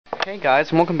Hey guys,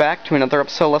 and welcome back to another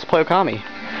episode of Let's Play Okami.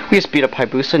 We just beat up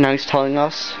Hybusa, now he's telling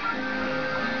us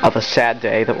of a sad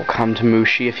day that will come to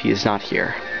Mushi if he is not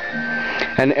here.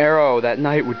 An arrow that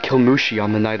night would kill Mushi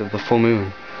on the night of the full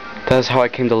moon. That is how I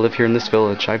came to live here in this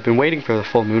village. I've been waiting for the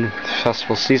full moon of the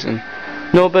festival season.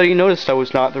 Nobody noticed I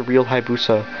was not the real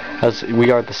Hybusa, as we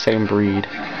are the same breed.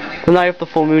 The night of the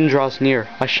full moon draws near.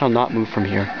 I shall not move from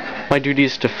here. My duty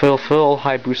is to fulfill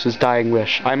Hybusa's dying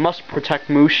wish. I must protect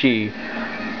Mushi.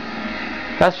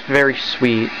 That's very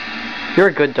sweet. You're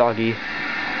a good doggy.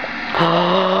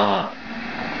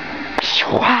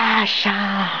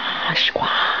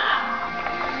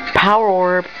 Power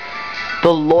orb.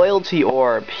 The loyalty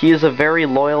orb. He is a very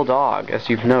loyal dog, as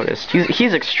you've noticed.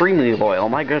 He's extremely loyal,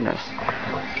 my goodness.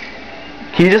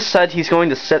 He just said he's going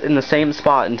to sit in the same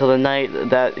spot until the night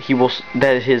that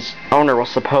his owner will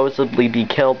supposedly be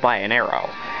killed by an arrow.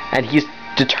 And he's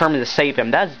determined to save him.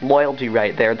 That is loyalty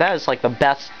right there. That is like the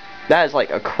best. That is like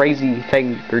a crazy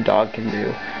thing your dog can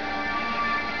do.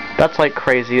 That's like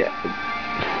crazy.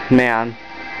 Man.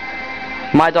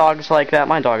 My dog's like that.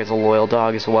 My dog is a loyal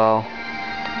dog as well.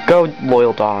 Go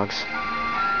loyal dogs.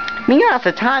 Me got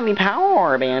the Tommy Power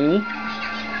Orb, Annie.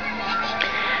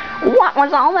 What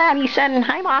was all that he said in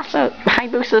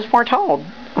Hybusa's foretold?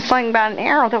 Something about an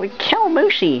arrow that would kill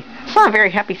Mushi. It's not a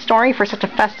very happy story for such a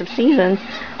festive season.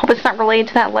 Hope it's not related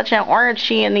to that legend of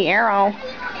Orochi and the arrow.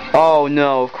 Oh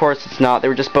no, of course it's not. They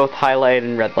were just both highlighted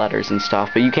in red letters and stuff,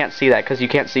 but you can't see that because you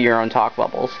can't see your own talk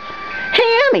bubbles.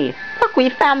 Hey Annie, look, we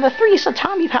found the 3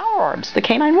 Satomi Power Orbs the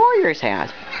Canine Warriors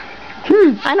had.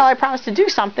 I know I promised to do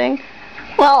something.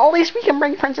 Well, at least we can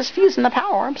bring Princess Fuse in the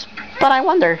Power Orbs. But I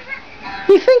wonder,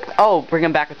 you think... Oh, bring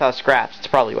them back without a scratch. That's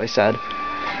probably what I said.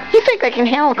 You think they can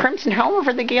handle Crimson Helm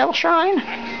over the Gail Shrine?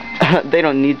 They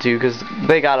don't need to, because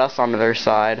they got us on their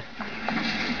side.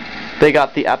 They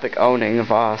got the epic owning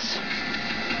of us.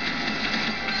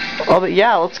 Oh, but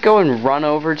yeah, let's go and run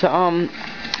over to,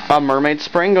 a Mermaid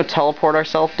Spring, go teleport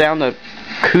ourselves down to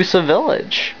Kusa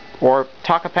Village. Or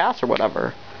Taka Pass or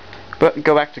whatever. But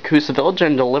go back to Kusa Village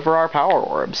and deliver our power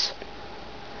orbs.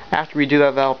 After we do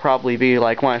that, that'll probably be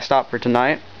like when I stop for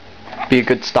tonight. Be a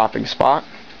good stopping spot.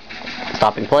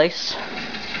 Stopping place.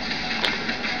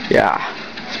 Yeah.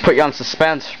 Let's put you on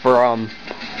suspense for,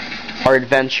 our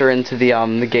adventure into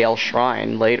the Gail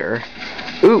Shrine later.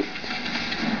 Ooh!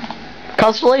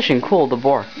 Constellation, cool, the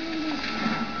boar.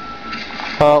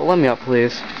 Let me up,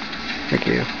 please. Thank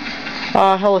you.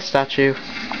 Hello, statue.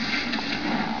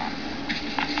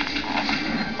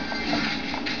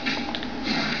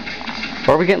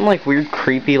 Are we getting, like, weird,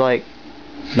 creepy, like,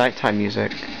 nighttime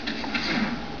music?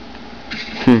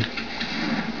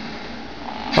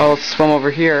 Oh, let's swim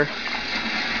over here.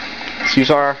 Let's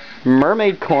use our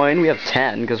mermaid coin. We have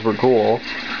 10, because we're cool.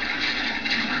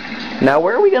 Now,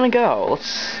 where are we gonna go?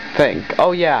 Let's think.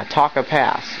 Oh, yeah, Taka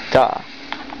Pass. Duh.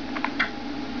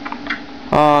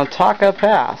 Taka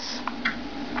Pass.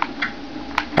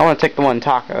 I want to take the one in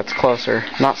Taka. It's closer.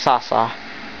 Not Sasa.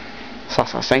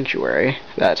 Sasa Sanctuary,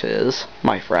 that is,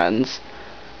 my friends.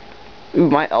 Ooh,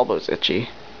 my elbow's itchy.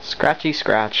 Scratchy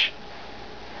scratch.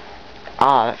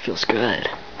 Ah, that feels good.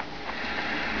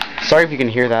 Sorry if you can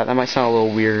hear that. That might sound a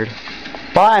little weird.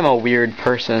 But I'm a weird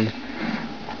person.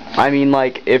 I mean,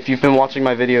 like, if you've been watching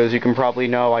my videos, you can probably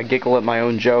know I giggle at my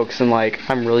own jokes, and, like,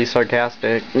 I'm really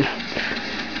sarcastic.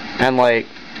 And, like,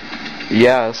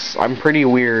 yes, I'm pretty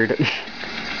weird.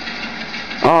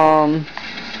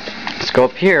 Let's go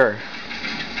up here.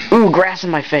 Ooh, grass in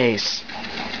my face.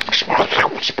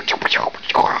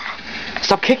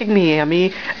 Stop kicking me,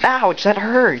 Amy. Ouch, that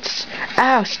hurts.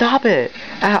 Ow, stop it.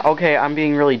 Ow, okay, I'm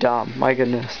being really dumb. My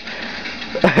goodness.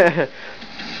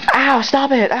 Ow,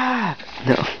 stop it. Ah.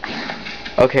 No.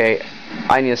 Okay,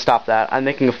 I need to stop that. I'm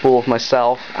making a fool of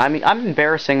myself. I mean, I'm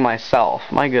embarrassing myself.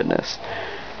 My goodness.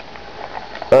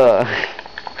 Come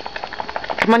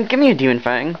on, give me a demon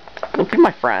fang. Be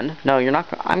my friend. No, you're not.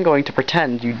 I'm going to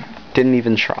pretend you didn't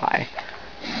even try.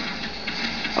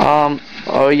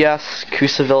 Oh yes,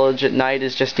 Kusa Village at night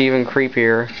is just even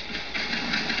creepier.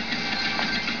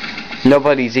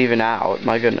 Nobody's even out,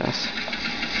 my goodness.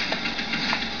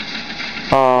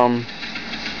 I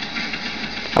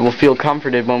will feel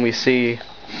comforted when we see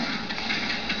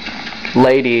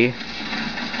Lady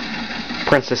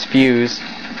Princess Fuse.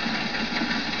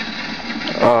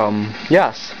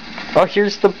 Yes. Oh,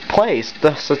 here's the place,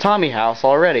 the Satomi house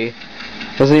already.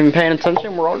 Wasn't even paying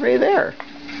attention, we're already there.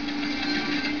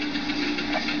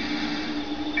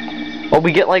 Oh,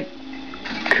 we get, like,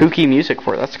 kooky music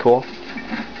for it, that's cool.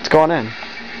 Let's go on in.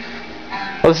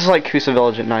 Oh, this is like Kusa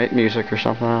Village at night music or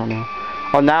something, I don't know.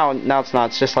 Oh, now it's not,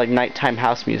 it's just like nighttime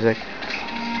house music.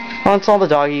 Oh, it's all the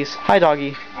doggies. Hi,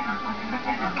 doggy.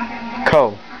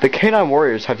 Ko, the canine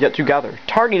warriors have yet to gather.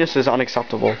 Tardiness is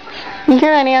unacceptable.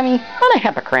 You're an Amy. What a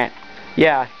hypocrite.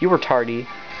 Yeah, you were tardy.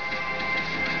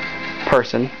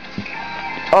 Person.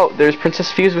 Oh, there's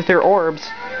Princess Fuse with her orbs.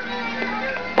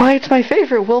 Why, it's my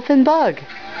favorite wolf and bug.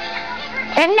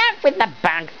 Enough with the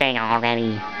bug thing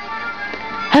already.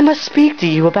 I must speak to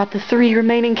you about the 3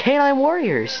 remaining canine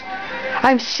warriors.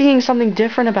 I'm seeing something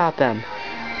different about them.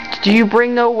 Do you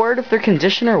bring no word of their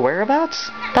condition or whereabouts?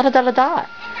 Da-da-da-da-da.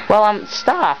 Well,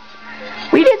 stuff.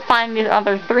 We did find the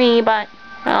other 3, but,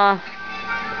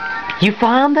 You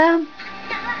found them?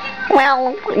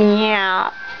 well,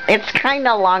 yeah. It's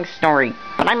kinda a long story,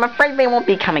 but I'm afraid they won't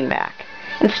be coming back.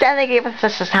 Instead, they gave us the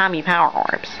Satomi power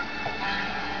orbs.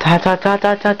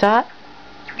 Dot.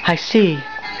 I see.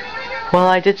 Well,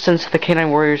 I did sense that the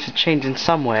canine warriors had changed in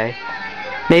some way.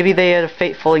 Maybe they had a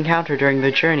fateful encounter during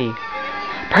their journey.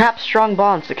 Perhaps strong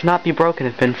bonds that cannot be broken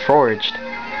have been forged.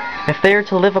 If they are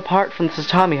to live apart from the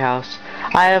Satomi house,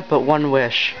 I have but one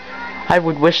wish. I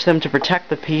would wish them to protect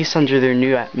the peace under their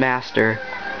new master,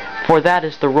 for that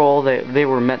is the role that they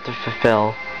were meant to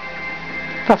fulfill.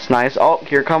 That's nice. Oh,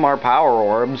 here come our power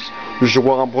orbs.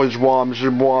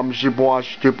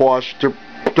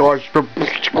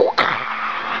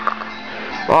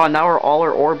 Oh, now all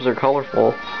our orbs are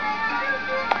colorful.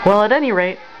 Well, at any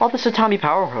rate, all the Satomi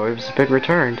power orbs have been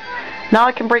returned. Now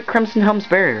I can break Crimson Helm's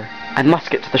barrier. I must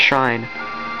get to the shrine.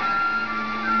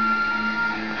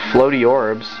 Floaty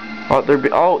orbs. Oh,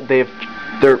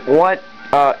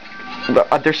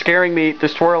 they're scaring me. They're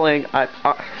swirling.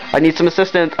 I need some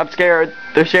assistance. I'm scared.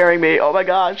 They're scaring me. Oh my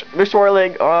gosh, they're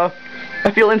swirling. I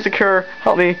feel insecure.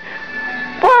 Help me.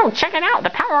 Whoa, check it out. The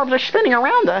power orbs are spinning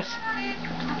around us.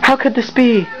 How could this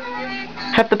be?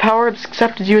 Have the power orbs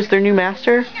accepted you as their new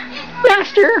master?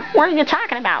 Master? What are you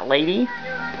talking about, lady?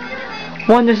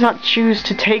 One does not choose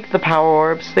to take the power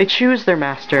orbs. They choose their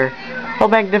master. Oh,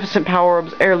 magnificent power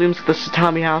orbs, heirlooms of the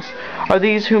Satomi house. Are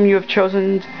these whom you have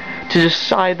chosen to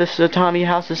decide the Satomi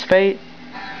house's fate?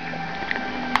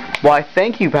 Why,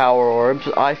 thank you, power orbs.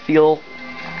 I feel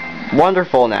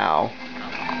wonderful now.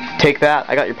 Take that.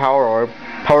 I got your power orb.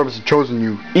 Power orbs have chosen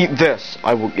you. Eat this.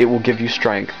 It will give you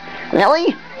strength.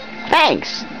 Really?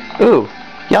 Thanks. Ooh,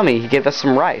 yummy. He gave us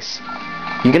some rice.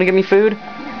 You gonna give me food?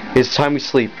 It's time we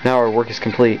sleep. Now our work is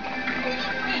complete.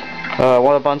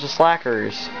 What a bunch of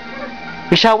slackers.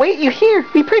 We shall wait you here.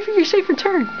 We pray for your safe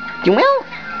return. You will?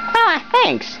 Ah,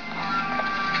 thanks.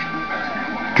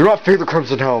 Do not fear the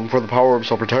Crimson Helm, for the power orb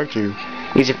shall protect you.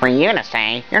 Easy for you to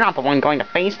say. You're not the one going to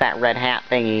face that red hat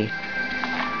thingy.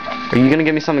 Are you gonna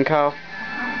give me something, Ko?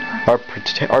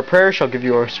 Our prayer shall give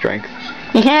you our strength.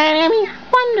 Yeah, Amy?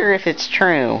 Wonder if it's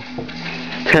true.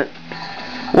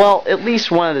 Well, at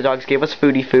least one of the dogs gave us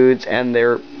foodie foods, and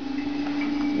they're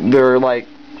like,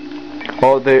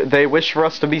 oh, they wish for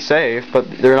us to be safe, but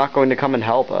they're not going to come and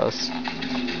help us.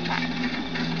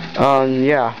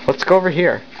 Yeah, let's go over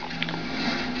here.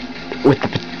 With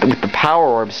the power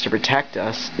orbs to protect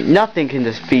us, nothing can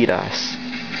defeat us.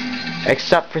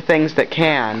 Except for things that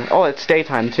can. Oh, it's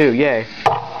daytime too, yay.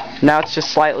 Now it's just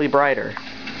slightly brighter.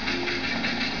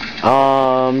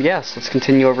 Yes, let's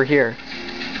continue over here.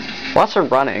 Lots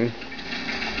of running.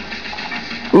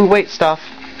 Ooh, wait, stuff.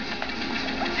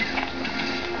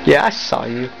 Yeah, I saw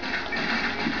you.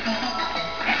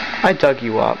 I dug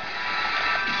you up.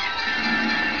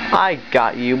 I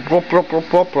got you. 5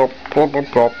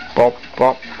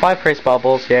 praise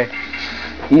bubbles, yay.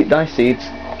 Eat thy seeds.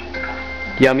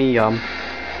 Yummy yum.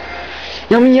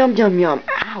 Yummy yum yum yum.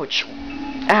 Ouch.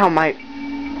 Ow, my...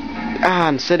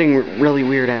 I'm sitting really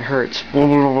weird and it hurts.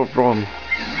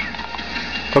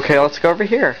 Okay, let's go over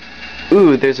here.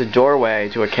 Ooh, there's a doorway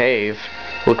to a cave.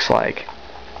 Looks like.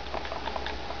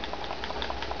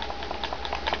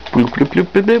 Boop bloop bloop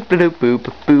bloop bloop bloop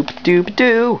boop doop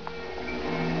doo.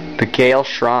 The Gail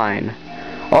Shrine.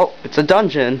 Oh, it's a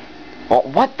dungeon. Oh,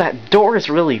 what? That door is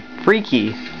really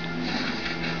freaky.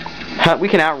 We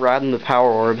can outrun the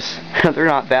power orbs. They're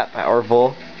not that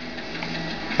powerful.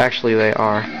 Actually, they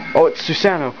are. Oh, it's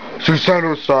Susano.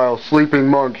 Susano style, sleeping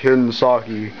monk, hidden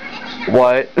sake.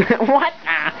 What? What?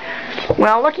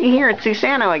 Well, looky here, it's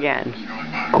Susano again.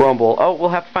 Grumble. Oh, we'll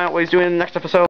have to find out what he's doing in the next episode.